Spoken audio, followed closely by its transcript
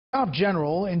Top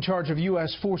general in charge of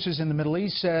U.S. forces in the Middle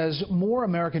East says more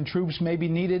American troops may be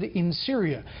needed in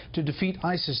Syria to defeat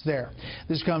ISIS there.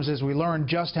 This comes as we learn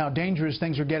just how dangerous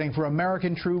things are getting for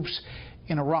American troops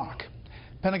in Iraq.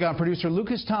 Pentagon producer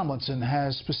Lucas Tomlinson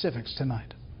has specifics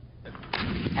tonight.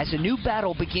 As a new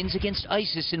battle begins against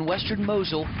ISIS in western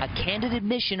Mosul, a candid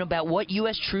admission about what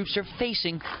U.S. troops are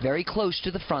facing very close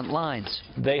to the front lines.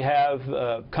 They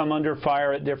have come under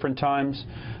fire at different times.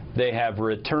 They have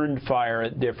returned fire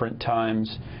at different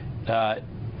times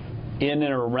in and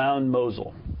around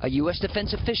Mosul. A U.S.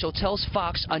 defense official tells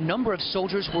Fox a number of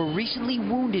soldiers were recently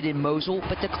wounded in Mosul,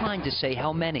 but declined to say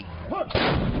how many.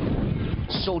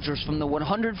 Soldiers from the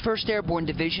 101st Airborne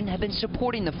Division have been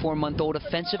supporting the 4-month-old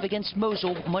offensive against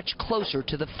Mosul much closer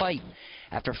to the fight,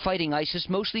 after fighting ISIS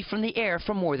mostly from the air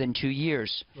for more than 2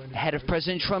 years. Ahead of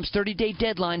President Trump's 30-day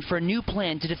deadline for a new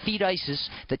plan to defeat ISIS,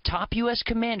 the top U.S.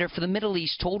 commander for the Middle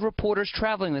East told reporters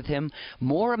traveling with him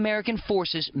more American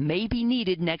forces may be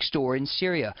needed next door in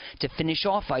Syria to finish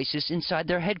off ISIS inside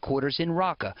their headquarters in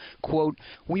Raqqa. Quote,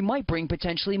 "We might bring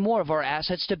potentially more of our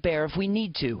assets to bear if we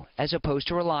need to, as opposed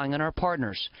to relying on our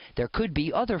partners. There could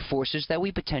be other forces that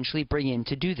we potentially bring in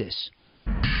to do this."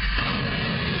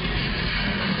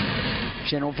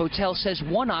 General Votel says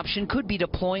one option could be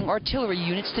deploying artillery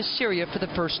units to Syria for the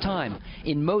first time.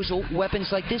 In Mosul,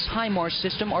 weapons like this HIMARS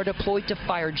system are deployed to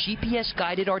fire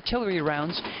GPS-guided artillery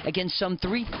rounds against some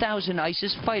 3,000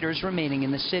 ISIS fighters remaining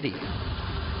in the city.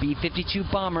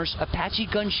 B-52 bombers, Apache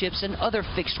gunships, and other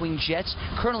fixed-wing jets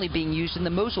currently being used in the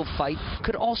Mosul fight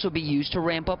could also be used to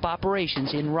ramp up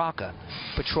operations in Raqqa.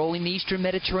 Patrolling the eastern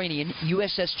Mediterranean,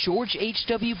 USS George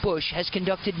H.W. Bush has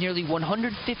conducted nearly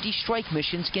 150 strike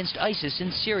missions against ISIS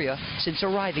in Syria since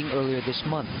arriving earlier this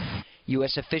month.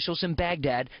 U.S. officials in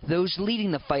Baghdad, those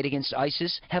leading the fight against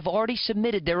ISIS, have already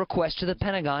submitted their request to the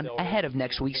Pentagon ahead of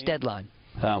next week's deadline.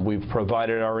 We've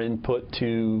provided our input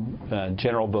to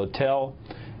General Votel.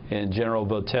 And General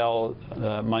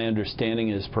Votel, my understanding,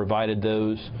 has provided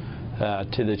those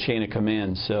to the chain of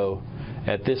command. So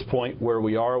at this point, where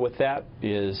we are with that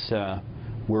is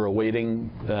we're awaiting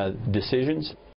decisions.